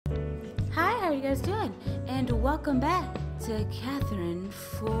how you guys doing? And welcome back to Catherine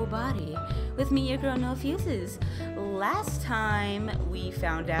Full Body with me, your girl NoFuses. Last time we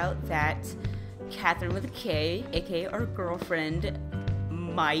found out that Catherine with a K, aka our girlfriend,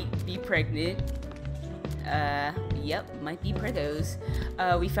 might be pregnant. Yep, might be preggos.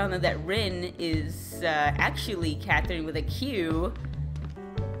 We found out that Rin is actually Catherine with a Q,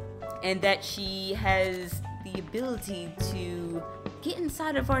 and that she has the ability to get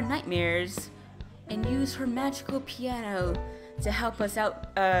inside of our nightmares and use her magical piano to help us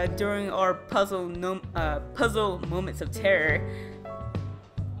out during our puzzle moments of terror,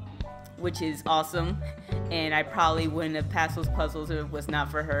 which is awesome. And I probably wouldn't have passed those puzzles if it was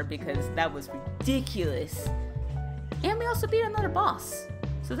not for her, because that was ridiculous. And we also beat another boss,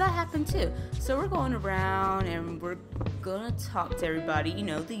 so that happened too. So we're going around and we're gonna talk to everybody, you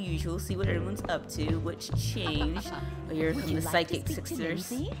know, the usual, see what everyone's up to, what's changed. Oh, here come the psychic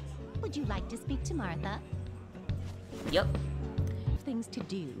sisters. Would you like to speak to Martha? Yep. Things to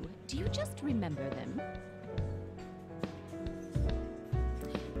do. Do you just remember them?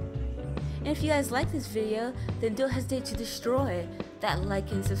 And if you guys like this video, then don't hesitate to destroy that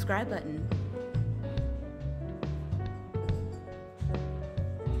like and subscribe button.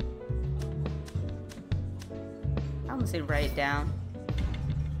 I'm gonna say write it down.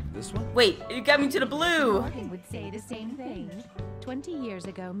 This one? Wait, it got me to the blue! Morgan would say the same thing. 20 years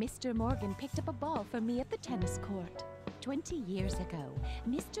ago, Mr. Morgan picked up a ball for me at the tennis court. 20 years ago,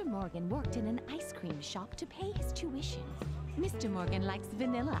 Mr. Morgan worked in an ice cream shop to pay his tuition. Mr. Morgan likes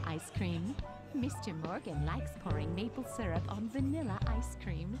vanilla ice cream. Mr. Morgan likes pouring maple syrup on vanilla ice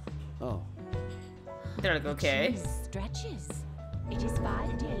cream. Oh. They're like, okay. The cheese stretches. It is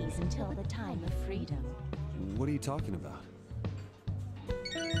 5 days until the time of freedom. What are you talking about?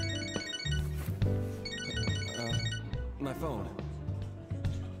 My phone.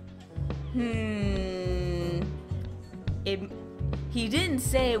 He didn't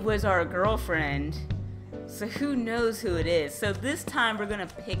say it was our girlfriend, so who knows who it is. So this time we're gonna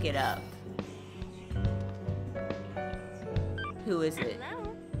pick it up. Who is it?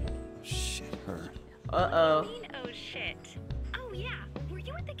 Hello? Shit, her. Uh-oh. What do you mean, oh shit? Oh yeah, were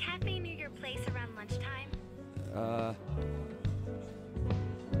you at the cafe near your place around lunchtime?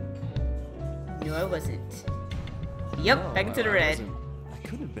 No, I wasn't. Yep, No, back into the red. I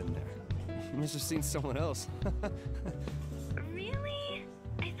couldn't have been there. You must have seen someone else. Really?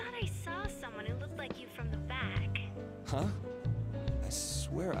 I thought I saw someone who looked like you from the back. Huh? I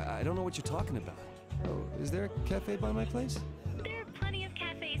swear, I don't know what you're talking about. Oh, is there a cafe by my place? There are plenty of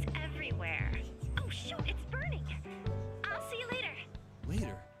cafes everywhere. Oh shoot, it's burning. I'll see you later.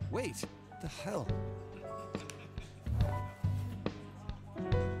 Later? Wait. What the hell?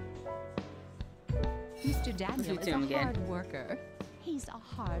 Mr. Daniel is to him a again. hard worker. He's a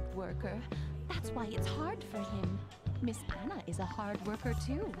hard worker. That's why it's hard for him. Miss Anna is a hard worker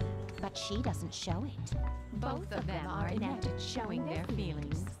too, but she doesn't show it. Both of them are inept at showing their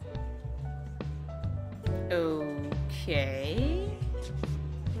feelings. Okay.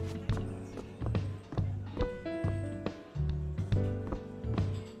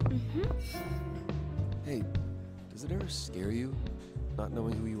 Hey, does it ever scare you, not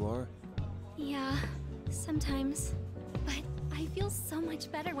knowing who you are? Yeah, sometimes. But I feel so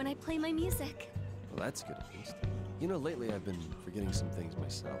much better when I play my music. Well, that's good at least. You know, lately I've been forgetting some things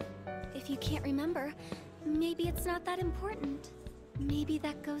myself. If you can't remember, maybe it's not that important. Maybe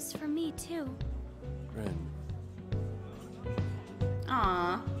that goes for me too. Ren,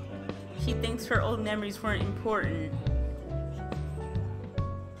 Aw. She thinks her old memories weren't important.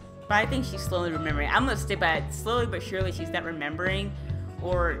 But I think she's slowly remembering. I'm gonna stick by it. Slowly but surely she's not remembering.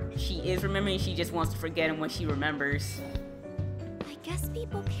 Or she is remembering, she just wants to forget him when she remembers. I guess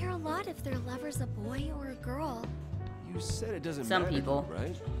people care a lot if their lover's a boy or a girl. you said it doesn't Some matter, people.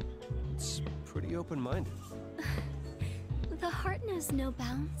 right? It's pretty open-minded. The heart knows no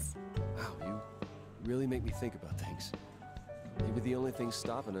bounds. Wow, you really make me think about things. Maybe the only thing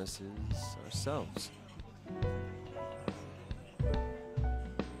stopping us is ourselves.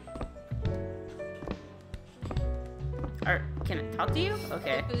 Can I talk to you?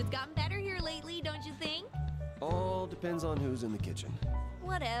 Okay. The food's gotten better here lately, don't you think? All depends on who's in the kitchen.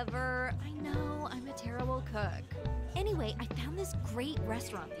 Whatever. I know, I'm a terrible cook. Anyway, I found this great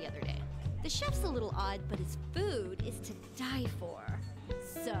restaurant the other day. The chef's a little odd, but his food is to die for.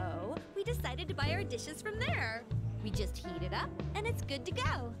 So, we decided to buy our dishes from there. We just heat it up, and it's good to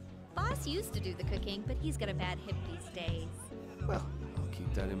go. Boss used to do the cooking, but he's got a bad hip these days. Well, I'll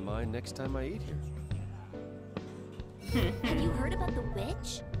keep that in mind next time I eat here. Have you heard about the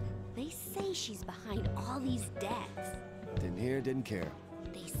witch? They say she's behind all these deaths. Didn't hear, didn't care.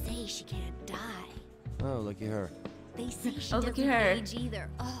 They say she can't die. Oh, look at her. They say she Oh, look doesn't at her. age either.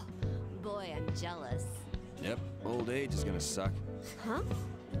 Oh, boy, I'm jealous. Yep, old age is gonna suck. Huh?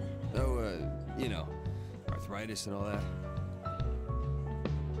 Oh, you know, arthritis and all that.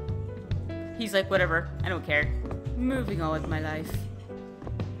 He's like, whatever, I don't care. Moving on with my life.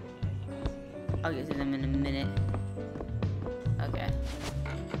 I'll get to them in a minute. Okay.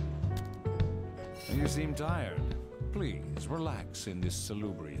 You seem tired. Please, relax in this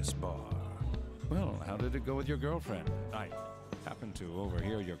salubrious bar. Well, how did it go with your girlfriend? I happened to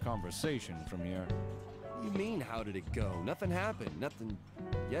overhear your conversation from here. What do you mean, how did it go? Nothing happened. Nothing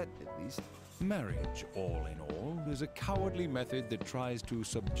yet, at least. Marriage, all in all, is a cowardly method that tries to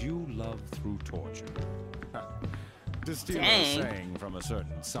subdue love through torture. To steal a Dang. saying from a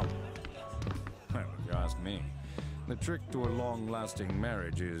certain someone. Well, if you ask me, the trick to a long-lasting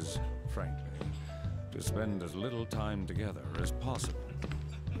marriage is, frankly, to spend as little time together as possible.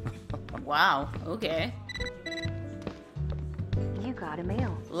 Wow, okay. You got a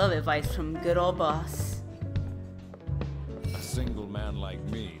mail. Love advice from good old boss. A single man like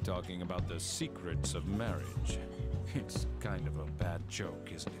me talking about the secrets of marriage. It's kind of a bad joke,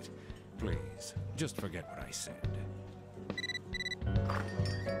 isn't it? Please, just forget what I said.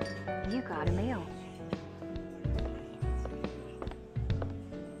 You got a mail.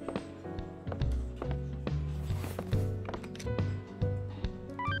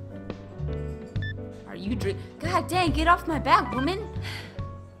 Are you God dang, get off my back, woman!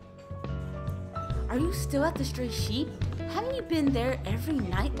 Are you still at the Stray Sheep? Haven't you been there every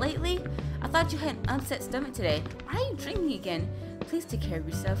night lately? I thought you had an upset stomach today. Why are you drinking again? Please take care of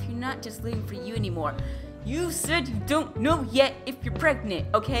yourself. You're not just living for you anymore. You said you don't know yet if you're pregnant,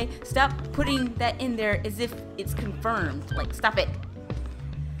 okay? Stop putting that in there as if it's confirmed. Like, stop it.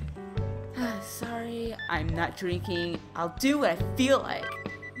 Sorry, I'm not drinking. I'll do what I feel like.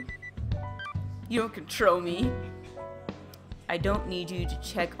 You don't control me. I don't need you to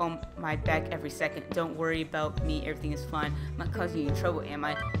check on my back every second. Don't worry about me. Everything is fine. I'm not causing you any trouble, am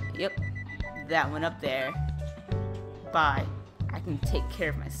I? Yep. That one up there. Bye. I can take care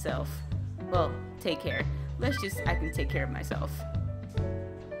of myself. Well, take care. I can take care of myself.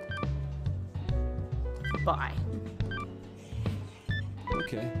 Bye.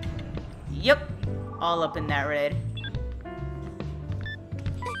 Okay. Yep. All up in that red.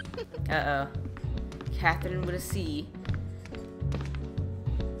 Uh-oh. Catherine with a C.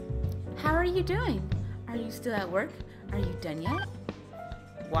 How are you doing? Are you still at work? Are you done yet?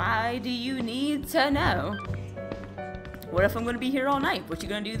 Why do you need to know? What if I'm gonna be here all night? What you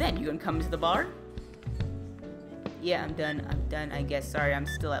gonna do then? You gonna come to the bar? Yeah, I'm done. I'm done, I guess. Sorry, I'm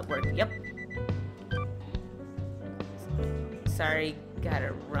still at work. Yep. Sorry,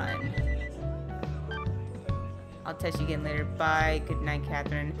 gotta run. I'll text you again later. Bye. Good night,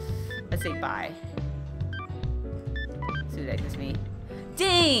 Catherine. Let's say bye. See what that gives me.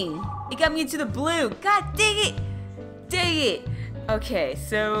 Dang! It got me into the blue. God dang it! Dang it! Okay,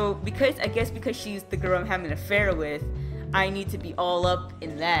 so because she's the girl I'm having an affair with, I need to be all up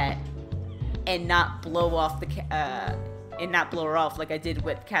in that and not blow off and not blow her off like I did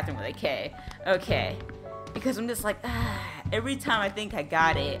with Catherine with a K. Okay. Because I'm just like, every time I think I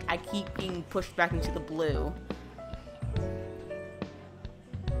got it, I keep being pushed back into the blue.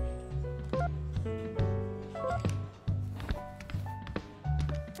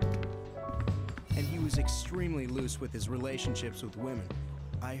 And he was extremely loose with his relationships with women.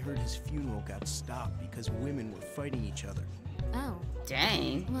 I heard his funeral got stopped because women were fighting each other. Oh.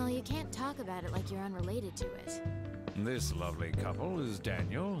 Dang. Well, you can't talk about it like you're unrelated to it. This lovely couple is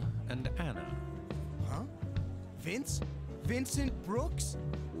Daniel and Anna. Huh? Vince? Vincent Brooks?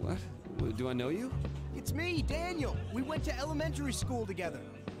 What? Do I know you? It's me, Daniel. We went to elementary school together.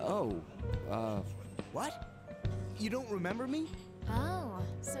 Oh, What? You don't remember me? Oh,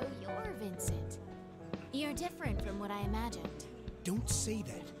 so you're Vincent. You're different from what I imagined. Don't say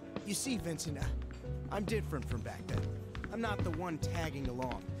that. You see, Vincent, I'm different from back then. I'm not the one tagging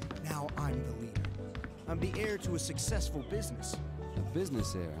along. Now I'm the leader. I'm the heir to a successful business. a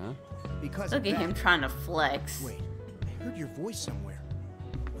business heir, huh? Because Look of at him that- trying to flex. Wait, I heard your voice somewhere.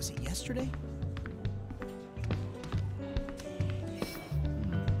 Was it yesterday?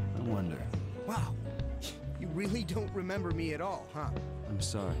 I wonder. Wow. You really don't remember me at all, huh? I'm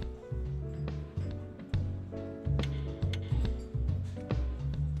sorry.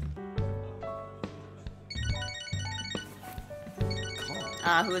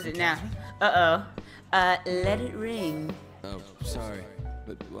 Who is it now? Uh-oh. Let it ring. Oh, sorry.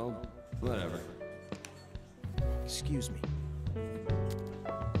 But, well, whatever. Excuse me.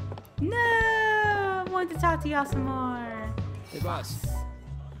 No! I want to talk to y'all some more. Hey, boss.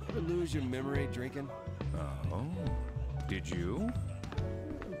 Ever lose your memory drinking? Oh, did you?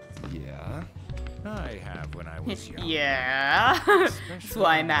 Yeah. I have when I was young. Yeah. That's Especially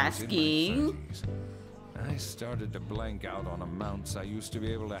why I'm when I was in my asking. 30s. I started to blank out on amounts I used to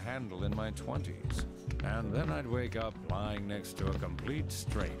be able to handle in my 20s. And then I'd wake up lying next to a complete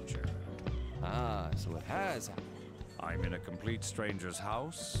stranger. Ah, so it has happened. I'm in a complete stranger's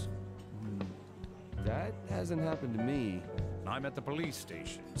house. That hasn't happened to me. I'm at the police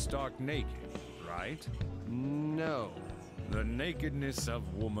station, stark naked, right? No. The nakedness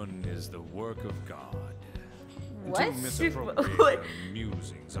of woman is the work of God. What? To misappropriate What? the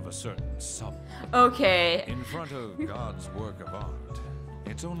musings of a certain sub. Okay. In front of God's work of art,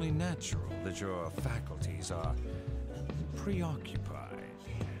 it's only natural that your faculties are preoccupied.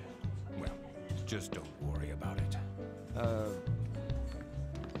 Well, just don't worry about it.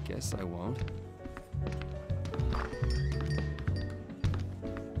 Guess I won't.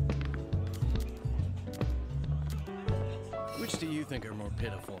 Which do you think are more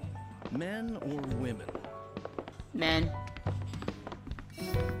pitiful, men or women? Man.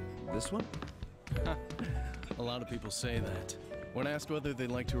 This one? A lot of people say that. When asked whether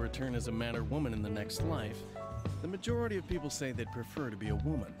they'd like to return as a man or woman in the next life, the majority of people say they'd prefer to be a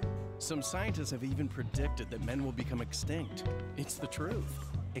woman. Some scientists have even predicted that men will become extinct. It's the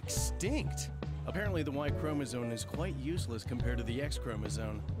truth. Extinct? Apparently the Y chromosome is quite useless compared to the X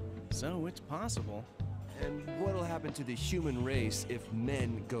chromosome. So it's possible. And what'll happen to the human race if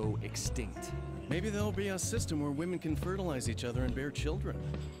men go extinct? Maybe there'll be a system where women can fertilize each other and bear children.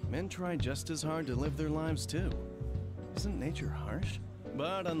 Men try just as hard to live their lives too. Isn't nature harsh?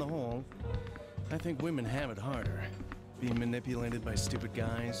 But on the whole, I think women have it harder. Being manipulated by stupid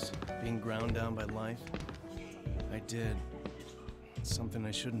guys, being ground down by life. I did. It's something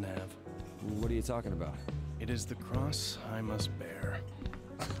I shouldn't have. What are you talking about? It is the cross I must bear.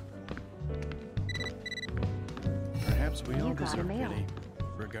 Perhaps we all You got a deserve mail. pity,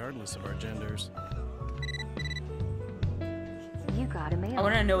 regardless of our genders. You got a mail. I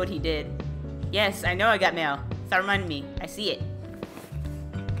want to know what he did. Yes, I know I got mail. Stop reminding me. I see it.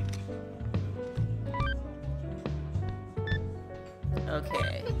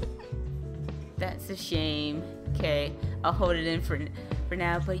 Okay. That's a shame. Okay, I'll hold it in for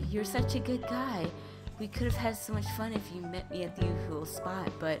now, but you're such a good guy. We could have had so much fun if you met me at the usual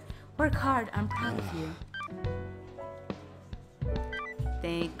spot, but work hard. I'm proud of you.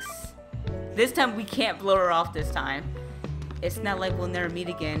 Thanks. This time we can't blow her off this time. It's not like we'll never meet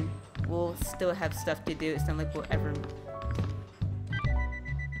again. We'll still have stuff to do. It's not like we'll ever...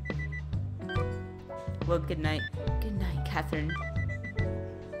 Well, good night. Good night, Catherine.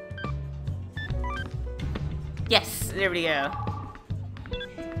 Yes, there we go.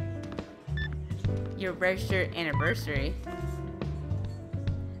 Your registered anniversary.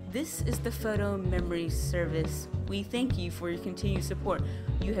 This is the Photo Memory Service. We thank you for your continued support.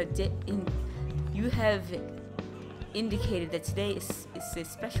 You have indicated that today is a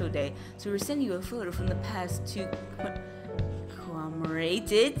special day, so we're sending you a photo from the past to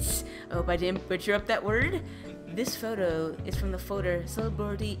commemorate it. I hope I didn't butcher up that word. This photo is from the folder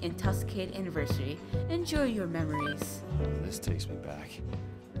Celebrity Intoxicated Anniversary. Enjoy your memories. This takes me back.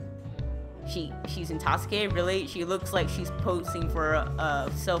 She's intoxicated, really? She looks like she's posing for a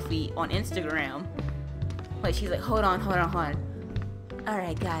selfie on Instagram. Like she's like, hold on.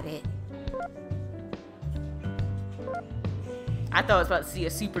 Alright, got it. I thought I was about to see a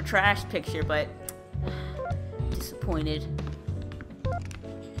super trash picture, but disappointed.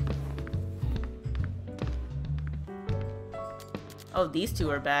 Oh, these two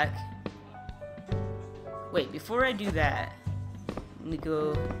are back. Wait, before I do that, let me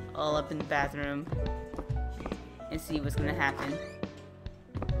go all up in the bathroom and see what's gonna happen.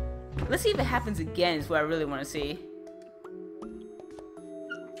 Let's see if it happens again is what I really want to see.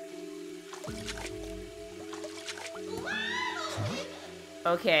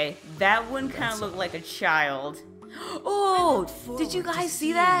 Okay, that one kind of looked like a child. Oh, did you guys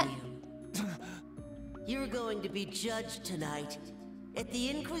see that? You're going to be judged tonight at the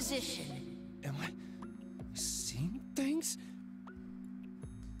Inquisition. Am I seeing things?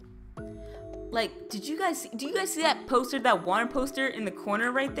 Like, do you guys see that poster, that one poster in the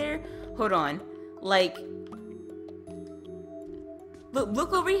corner right there? Hold on. Like,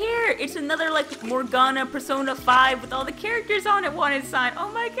 look over here. It's another, like, Morgana Persona 5 with all the characters on it wanted sign.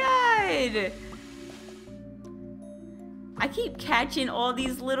 Oh my god. I keep catching all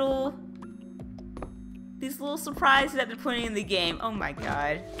these little surprises that they're putting in the game. Oh my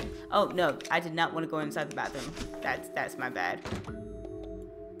god. Oh no, I did not want to go inside the bathroom. That's my bad.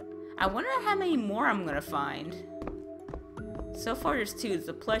 I wonder how many more I'm gonna find. So far there's two. It's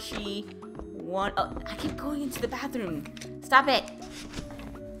a plushie. One. Oh, I keep going into the bathroom. Stop it.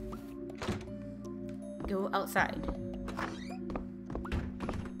 Go outside.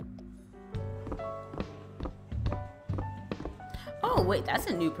 Oh, wait, that's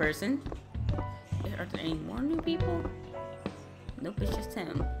a new person. Are there any more new people? Nope, it's just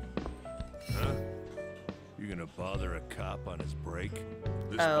him. Huh? You gonna bother a cop on his break?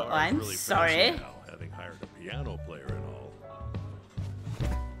 This Oh, bar's I'm really sorry. fancy now, having hired a piano player and all.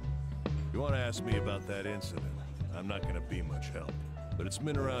 You wanna ask me about that incident? I'm not gonna be much help. But it's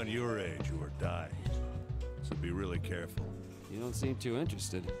men around your age who are dying. So be really careful. You don't seem too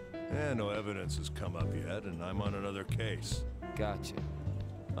interested. No evidence has come up yet, and I'm on another case. Gotcha.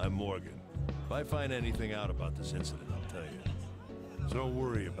 I'm Morgan. If I find anything out about this incident, I'll tell you. So don't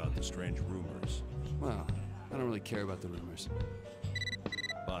worry about the strange rumors. Well, I don't really care about the rumors.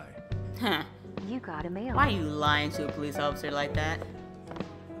 Bye. Huh. You got a mail. Why are you lying to a police officer like that?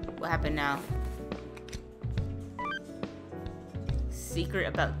 What happened now? Secret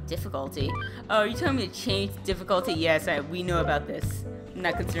about difficulty. Oh, you telling me to change difficulty? Yes, we know about this. I'm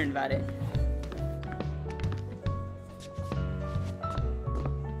not concerned about it.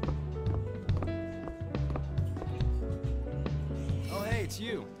 Oh, hey, it's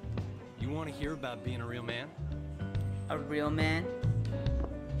you. You want to hear about being a real man? A real man?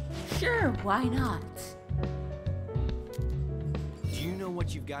 Sure, why not? Do you know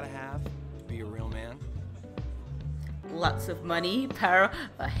what you've got to have to be a real man? Lots of money, power,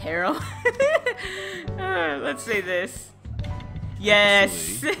 a harem. Let's say this.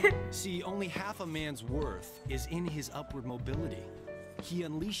 Yes. See, only half a man's worth is in his upward mobility. He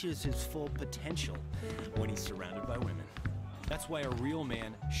unleashes his full potential when he's surrounded by women. That's why a real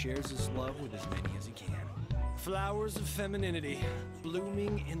man shares his love with as many as he can. Flowers of femininity,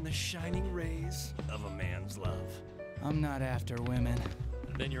 blooming in the shining rays of a man's love. I'm not after women.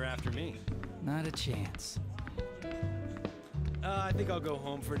 Then you're after me. Not a chance. I think I'll go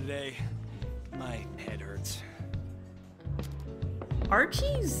home for today. My head hurts.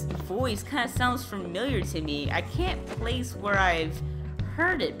 Archie's voice kind of sounds familiar to me. I can't place where I've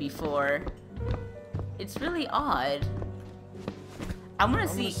heard it before. It's really odd. I'm gonna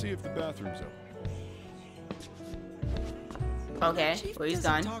see if the bathroom's open. Okay, Chief well, he's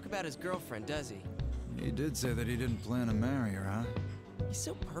doesn't gone. talk about his girlfriend, does he? He did say that he didn't plan to marry her, huh? He's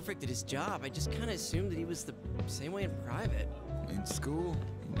so perfect at his job. I just kind of assumed that he was the same way in private. In school,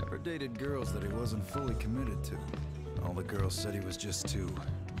 he never dated girls that he wasn't fully committed to. All the girls said he was just too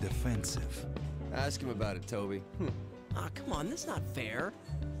defensive. Ask him about it, Toby. Aw, come on, that's not fair.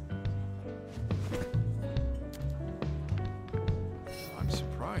 I'm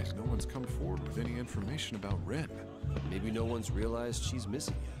surprised no one's come forward with any information about Ren. Maybe no one's realized she's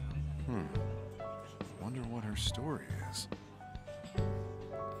missing yet. Wonder what her story is.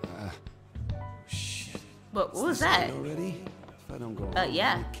 Shit. But what was Is this that? it already? If I don't go home,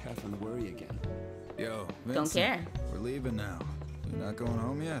 yeah. I'll make Catherine worry again. Yo, Vincent, Don't care. We're leaving now. You're not going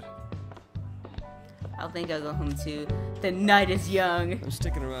home yet? I think I'll go home too. The night is young. I'm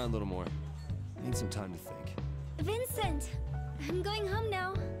sticking around a little more. I need some time to think. Vincent, I'm going home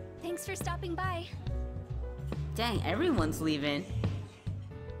now. Thanks for stopping by. Dang, everyone's leaving.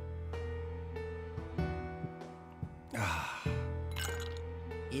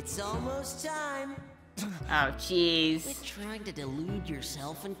 It's almost time. Oh, jeez. Quit trying to delude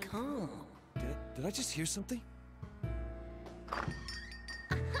yourself and come. Did I just hear something?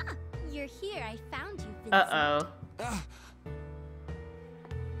 You're here. I found you, Vincent. Uh-oh.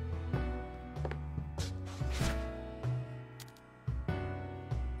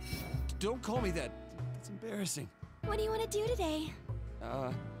 Don't call me that. It's embarrassing. What do you want to do today?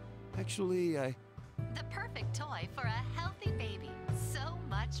 Actually, The perfect toy for a healthy baby. So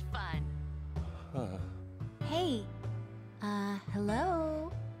much fun. Hey.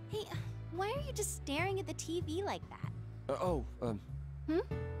 Hello? Hey, why are you just staring at the TV like that?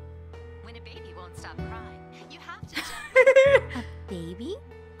 When a baby won't stop crying, you have to jump. A baby?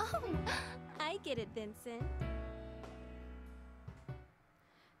 Oh, I get it, Vincent.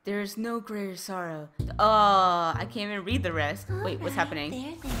 There's no greater sorrow. Oh, I can't even read the rest. Wait, what's happening?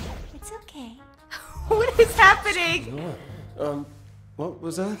 There. It's okay. What is happening? What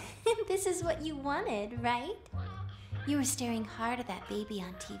was that? This is what you wanted, right? You were staring hard at that baby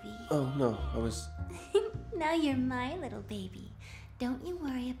on TV. Oh, no, I was... Now you're my little baby. Don't you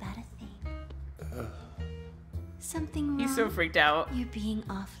worry about a thing. Something wrong? He's so freaked out. You're being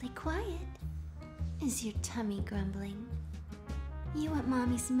awfully quiet. Is your tummy grumbling? You want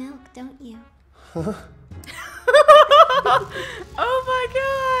mommy's milk, don't you? Oh my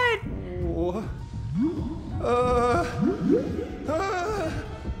god! What?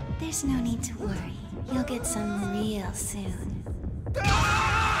 There's no need to worry. You'll get some real soon.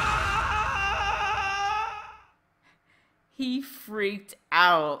 He freaked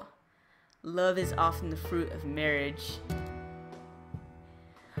out. Love is often the fruit of marriage.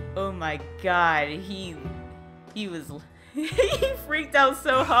 Oh my god, he was he freaked out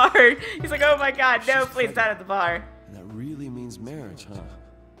so hard. He's like, oh my god, no, please not at the bar. And that really means marriage, huh?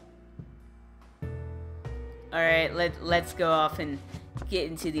 Alright, let's go off and get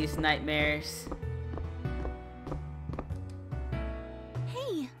into these nightmares.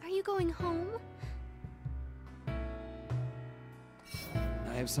 Hey, are you going home? I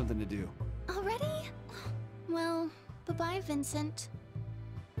have something to do. Already? Well, bye-bye, Vincent.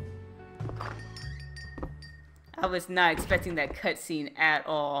 I was not expecting that cutscene at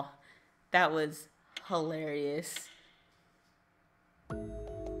all. That was hilarious.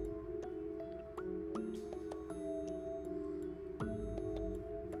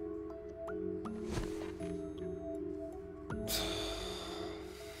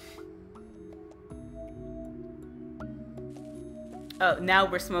 Oh, now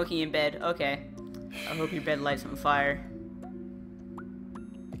we're smoking in bed. Okay. I hope your bed lights on fire.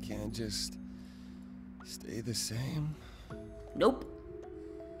 You can't just stay the same. Nope.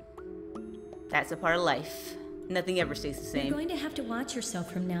 That's a part of life. Nothing ever stays the same. You're going to have to watch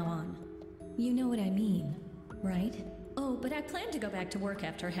yourself from now on. You know what I mean, right? Oh, but I plan to go back to work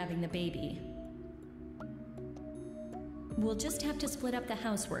after having the baby. We'll just have to split up the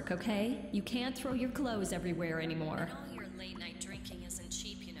housework, okay? You can't throw your clothes everywhere anymore. And all your late-night drinking isn't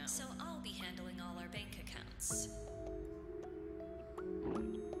cheap, you know. So I'll be handling all our bank accounts.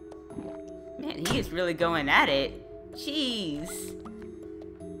 Man, he is really going at it. Jeez.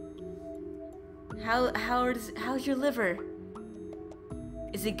 How's your liver?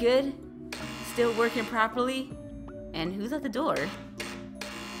 Is it good? Still working properly? And who's at the door?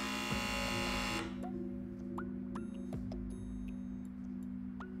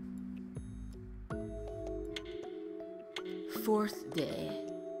 Fourth day.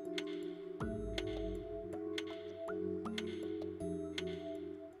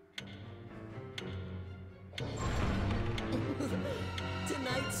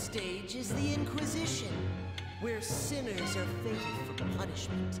 Tonight's stage is the Inquisition, where sinners are fated for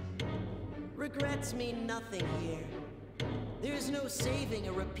punishment. Regrets mean nothing here. There's no saving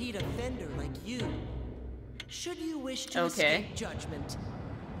a repeat offender like you. Should you wish to escape judgment,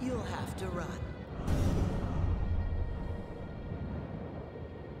 you'll have to run.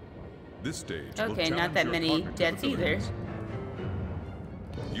 This stage okay, not that many deaths either.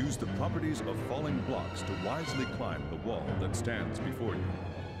 Use the properties of falling blocks to wisely climb the wall that stands before you.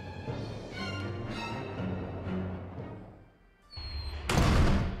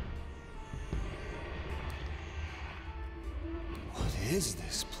 What is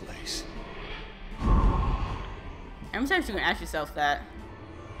this place? I'm sometimes you're gonna ask yourself that.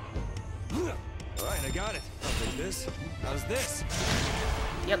 Alright, I got it. I'll take this. How's this?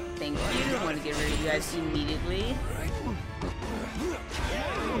 Yep, thank you. I want to get rid of you guys immediately.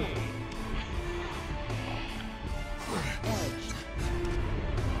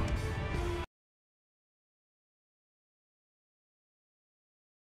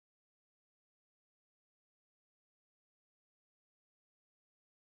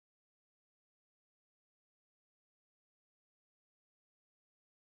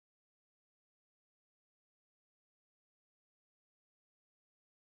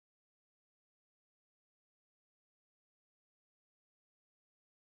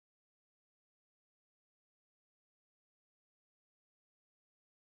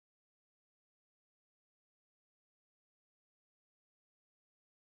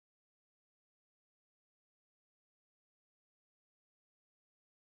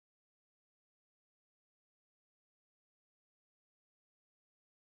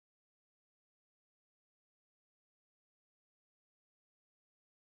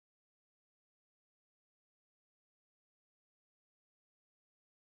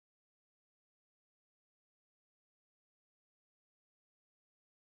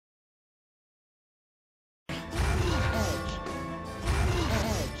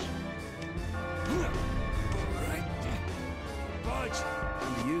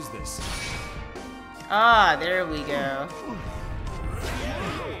 Use this. Ah, there we go.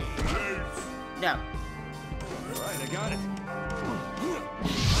 No. Alright, I got it.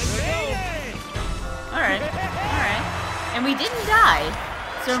 Alright, alright. And we didn't die.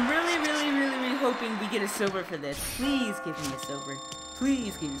 So I'm really hoping we get a silver for this. Please give me a silver.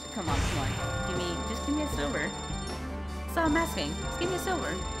 Please give me, come on. Just give me a silver. That's all I'm asking. Just give me a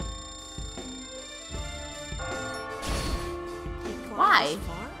silver. Why? this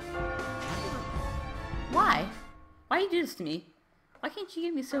far? Why? Why you do this to me? Why can't you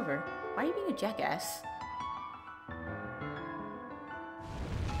give me silver? Why are you being a jackass?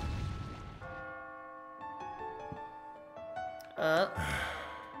 Oh.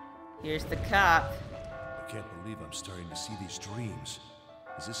 Here's the cop. I can't believe I'm starting to see these dreams.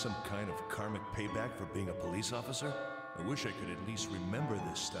 Is this some kind of karmic payback for being a police officer? I wish I could at least remember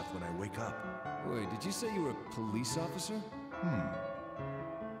this stuff when I wake up. Wait, did you say you were a police officer?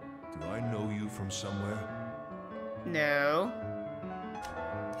 Do I know you from somewhere? No.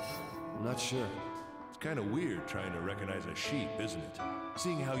 I'm not sure. It's kind of weird trying to recognize a sheep, isn't it?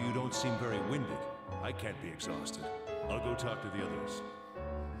 Seeing how you don't seem very winded. I can't be exhausted. I'll go talk to the others.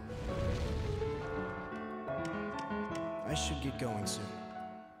 I should get going soon.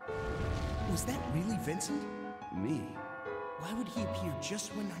 Was that really Vincent? Me? Why would he appear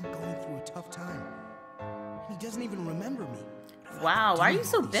just when I'm going through a tough time? He doesn't even remember me. Wow, why are you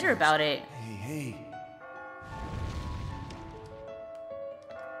so bitter about it? Hey.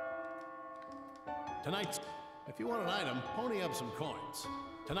 Tonight's... If you want an item, pony up some coins.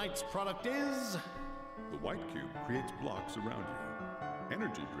 Tonight's product is... The white cube creates blocks around you.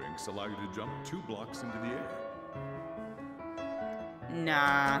 Energy drinks allow you to jump 2 blocks into the air.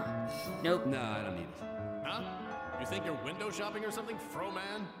 Nah. Nope. Nah, I don't need it. Huh? You think you're window shopping or something,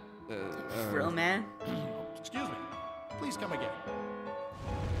 Fro-Man? Fro-Man? Excuse me. Please come again.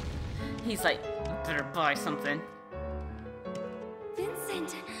 He's like, better buy something.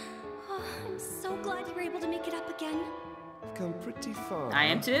 Vincent! Oh, I'm so glad you were able to make it up again. I've come pretty far. I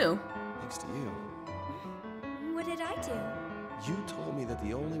am too. Thanks to you. What did I do? You told me that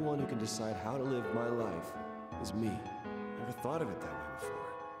the only one who can decide how to live my life is me. Never thought of it that way before.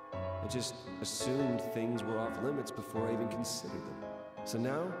 I just assumed things were off limits before I even considered them. So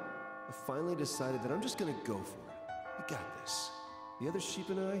now, I finally decided that I'm just gonna go for it. We got this. The other sheep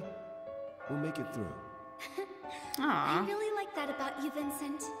and I, we'll make it through. I really like that about you,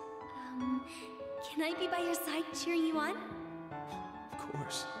 Vincent. Can I be by your side cheering you on? Of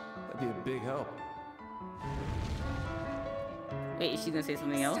course. That'd be a big help. Wait, is she gonna say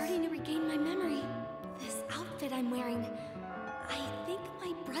something else? I'm starting to regain my memory. This outfit I'm wearing, I think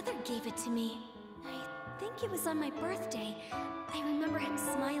my brother gave it to me. I think it was on my birthday. I remember him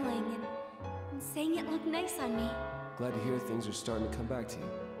smiling and saying it looked nice on me. Glad to hear things are starting to come back to you.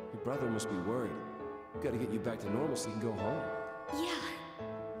 Your brother must be worried. We've got to get you back to normal so you can go home. Yeah.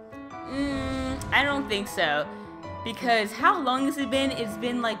 I don't think so. Because how long has it been? It's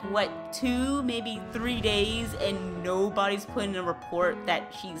been like, what, 2, maybe 3 days, and nobody's put in a report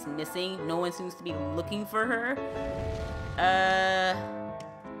that she's missing. No one seems to be looking for her.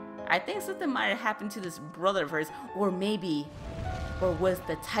 I think something might have happened to this brother of hers. Or was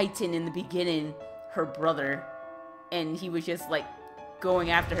the Titan in the beginning her brother? And he was just like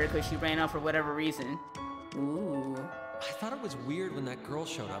going after her because she ran off for whatever reason. Ooh. I thought it was weird when that girl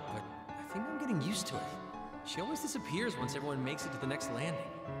showed up, but I think I'm getting used to it. She always disappears once everyone makes it to the next landing.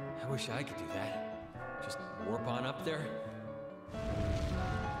 I wish I could do that. Just warp on up there.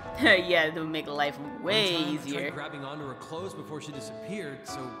 Yeah, it would make life way One time, easier. I tried grabbing onto her clothes before she disappeared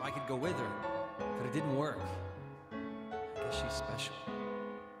so I could go with her, but it didn't work. I guess she's special.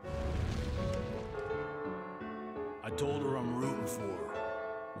 I told her I'm rooting for her.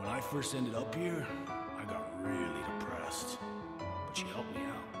 When I first ended up here, I got really depressed. But she helped me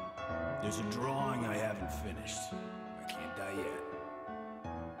out. There's a drawing I haven't finished. I can't die yet.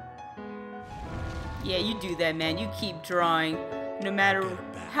 Yeah, you do that, man. You keep drawing, no matter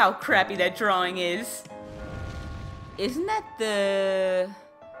how crappy that drawing is. Isn't that the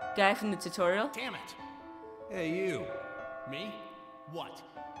guy from the tutorial? Damn it! Hey, you. Me? What?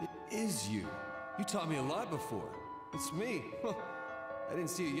 It is you. You taught me a lot before. It's me. I didn't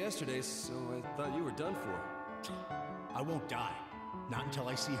see you yesterday, so I thought you were done for. I won't die. Not until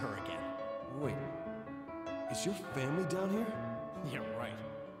I see her again. Wait. Is your family down here? Yeah, right.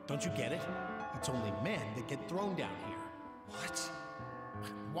 Don't you get it? It's only men that get thrown down here. What?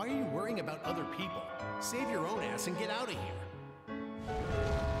 Why are you worrying about other people? Save your own ass and get out of here.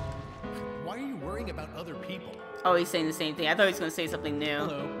 Why are you worrying about other people? Oh, he's saying the same thing. I thought he was going to say something new.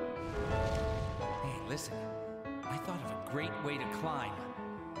 Hello. Hey, listen. I thought of a great way to climb.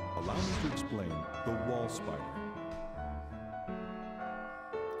 Allow me to explain the wall spider.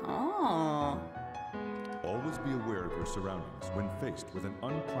 Oh. Always be aware of your surroundings when faced with an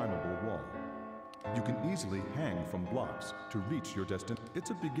unclimbable wall. You can easily hang from blocks to reach your destination. It's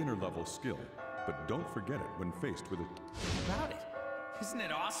a beginner-level skill, but don't forget it when faced with it. About it. Isn't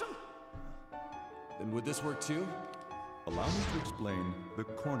it awesome? Then would this work too? Allow me to explain the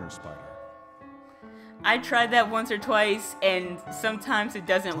corner spider. I tried that once or twice, and sometimes it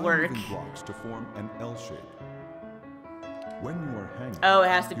doesn't Try work. moving blocks to form an L shape. When you are hanging, Oh, it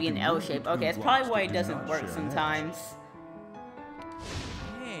has to be you an can L move shape. between Okay, that's blocks probably why that it do doesn't not work share an edge. sometimes.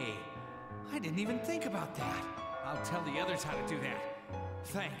 Hey, I didn't even think about that. I'll tell the others how to do that.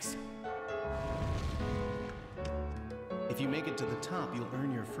 Thanks. If you make it to the top, you'll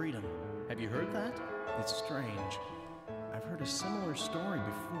earn your freedom. Have you heard that? It's strange. I've heard a similar story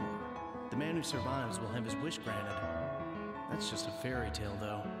before. The man who survives will have his wish granted. That's just a fairy tale,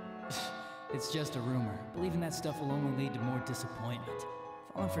 though. It's just a rumor. Believing that stuff will only lead to more disappointment.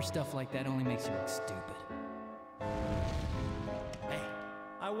 Falling for stuff like that only makes you look stupid. Hey,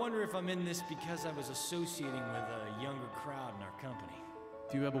 I wonder if I'm in this because I was associating with a younger crowd in our company.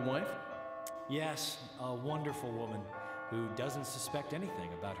 Do you have a wife? Yes, a wonderful woman who doesn't suspect anything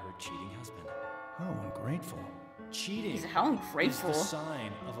about her cheating husband. Oh, ungrateful. Cheating How ungrateful. is the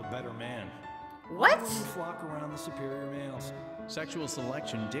sign of a better man. What? Women flock around the superior males. Sexual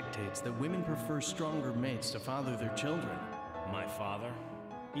selection dictates that women prefer stronger mates to father their children. My father,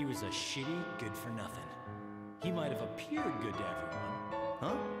 he was a shitty good-for-nothing. He might have appeared good to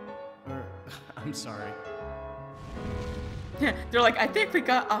everyone. Huh? I'm sorry. They're like, I think we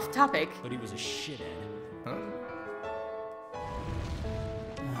got off topic. But he was a shithead. Huh?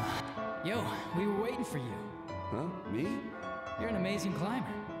 Yo, we were waiting for you. Huh? Me? You're an amazing climber.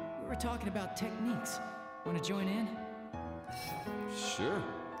 We were talking about techniques. Want to join in? Sure.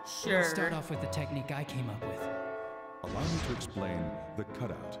 Let's start off with the technique I came up with. Allow me to explain the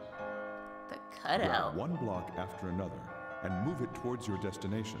cutout. The Grab cutout. one block after another and move it towards your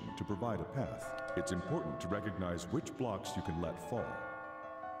destination to provide a path. It's important to recognize which blocks you can let fall.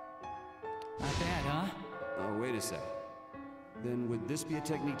 Not bad, huh? Oh, wait a sec. Then would this be a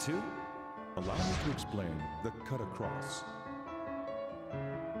technique too? Allow me to explain the cut across.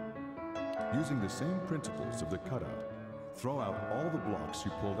 Using the same principles of the cutout, throw out all the blocks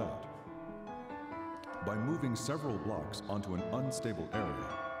you pulled out. By moving several blocks onto an unstable area,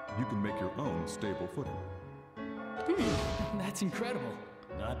 you can make your own stable footing. That's incredible.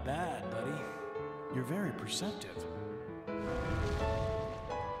 Not bad, buddy. You're very perceptive.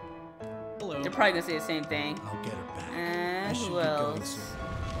 Hello. They're probably gonna say the same thing. I'll get her back. And should who be going else? soon.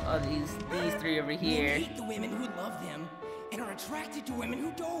 Oh, these three over here. Men hate the women who love them and are attracted to women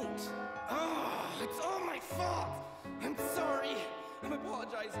who don't. Ah, it's all my fault. I'm sorry. I'm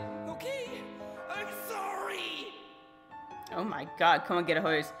apologizing. Okay? I'm sorry. Oh my god, come on, get a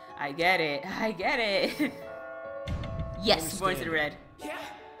hose. I get it. I get it. Yes, born to the red. Yeah?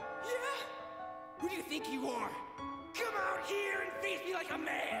 Yeah? Who do you think you are? Come out here and face me like a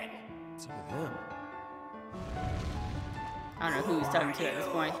man. What's up with him? I don't know who he's talking to at this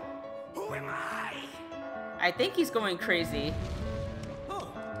point. Who am I? I think he's going crazy. Oh,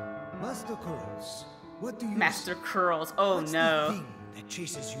 Master Curls. What do you Master Curls. Oh What's the no. thing that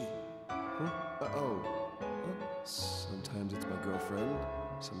chases you? Huh? Sometimes it's my girlfriend.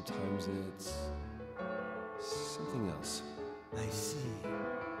 Sometimes it's something else. I see.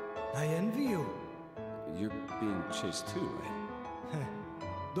 I envy you. You're being chased too, right?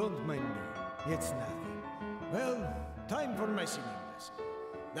 Don't mind me. It's nothing. Well, time for my singing lesson.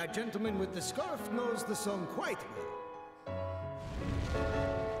 That gentleman with the scarf knows the song quite well.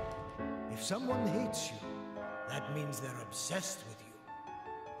 If someone hates you, that means they're obsessed with you.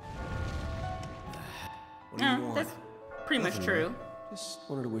 What do you want? That's pretty much Nothing, true. man. Just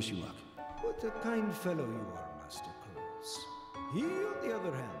wanted to wish you luck. What a kind fellow you are, Master Curls. He, on the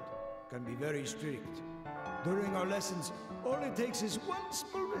other hand, can be very strict. During our lessons, all it takes is one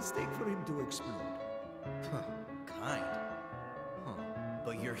small mistake for him to explode. Kind. Huh.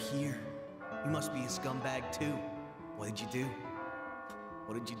 But you're here. You must be a scumbag too. What did you do?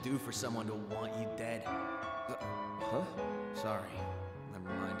 What did you do for someone to want you dead? Huh? Sorry.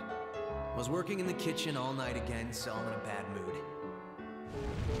 Never mind. I was working in the kitchen all night again, so I'm in a bad mood.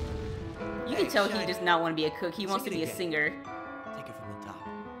 You can tell he does not want to be a cook. He wants to Sing it be a again. singer. Take it from the top.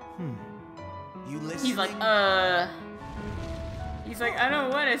 You listening? He's like, He's like, I don't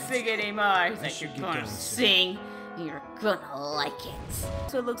want to sing anymore. He's like, you're gonna sing. You're gonna like it.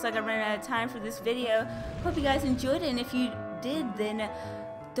 So it looks like I ran out of time for this video. Hope you guys enjoyed it, and if you did, then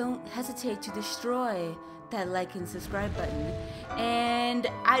don't hesitate to destroy that like and subscribe button. And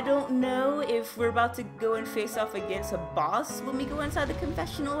I don't know if we're about to go and face off against a boss when we go inside the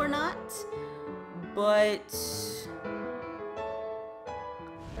confessional or not, but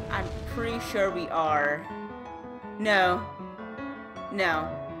I'm pretty sure we are. No,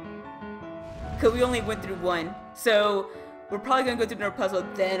 because we only went through one, so we're probably gonna go through another puzzle,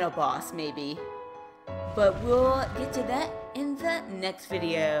 then a boss maybe, but we'll get to that in the next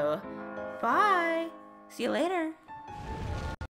video. Bye. See you later.